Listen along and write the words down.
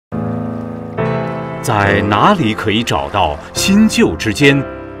在哪里可以找到新旧之间、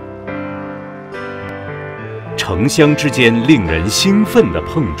城乡之间令人兴奋的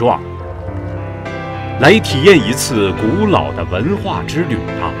碰撞？来体验一次古老的文化之旅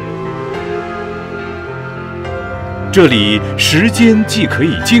吧！这里时间既可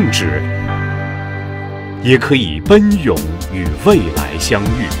以静止，也可以奔涌与未来相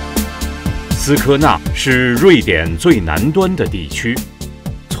遇。斯科纳是瑞典最南端的地区，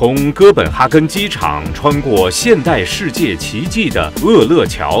从哥本哈根机场穿过现代世界奇迹的厄勒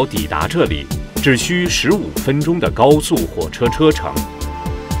桥抵达这里，只需15分钟的高速火车车程。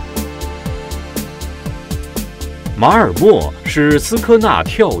马尔默是斯科纳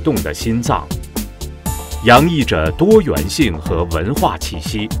跳动的心脏，洋溢着多元性和文化气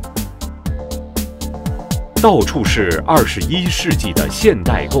息。到处是21世纪的现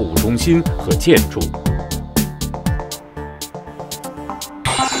代购物中心和建筑。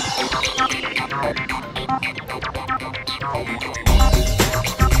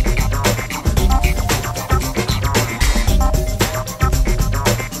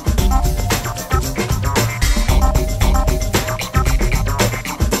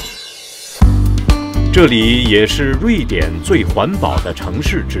这里也是瑞典最环保的城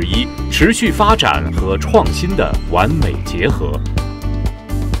市之一，持续发展和创新的完美结合。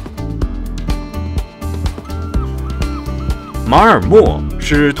马尔默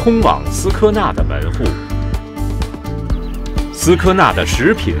是通往斯科纳的门户。斯科纳的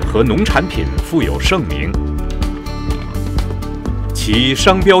食品和农产品富有盛名，其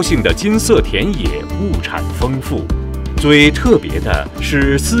商标性的金色田野物产丰富。最特别的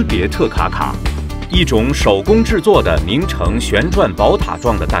是斯别特卡卡，一种手工制作的凝成旋转宝塔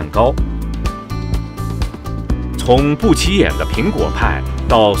状的蛋糕。从不起眼的苹果派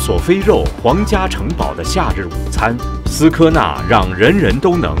到索菲肉皇家城堡的夏日午餐，斯科纳让人人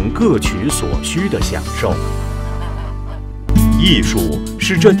都能各取所需的享受。艺术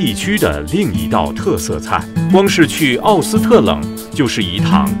是这地区的另一道特色菜，光是去奥斯特冷就是一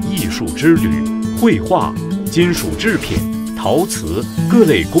趟艺术之旅，绘画、金属制品、陶瓷、各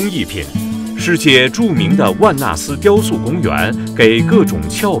类工艺品。世界著名的万纳斯雕塑公园给各种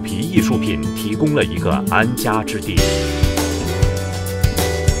俏皮艺术品提供了一个安家之地。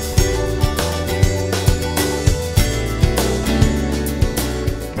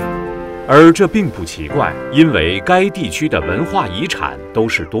而这并不奇怪，因为该地区的文化遗产都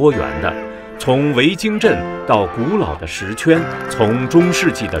是多元的，从维京镇到古老的石圈，从中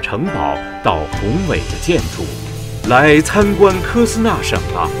世纪的城堡到宏伟的建筑。来参观科斯纳省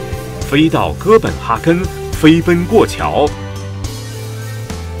吧！飞到哥本哈根，飞奔过桥，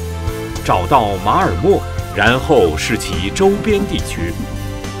找到马尔默，然后是其周边地区。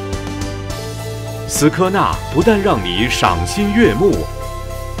斯科纳不但让你赏心悦目，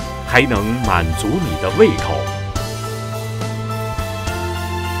还能满足你的胃口。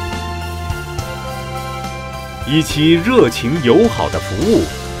以其热情友好的服务，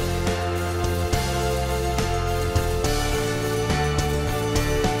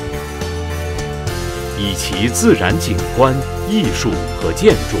以其自然景观、艺术和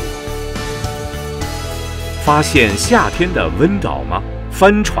建筑，发现夏天的温岛吗？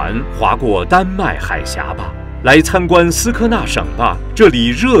帆船划过丹麦海峡吧，来参观斯科纳省吧，这里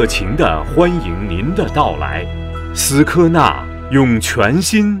热情地欢迎您的到来。斯科纳，用全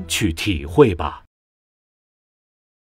心去体会吧。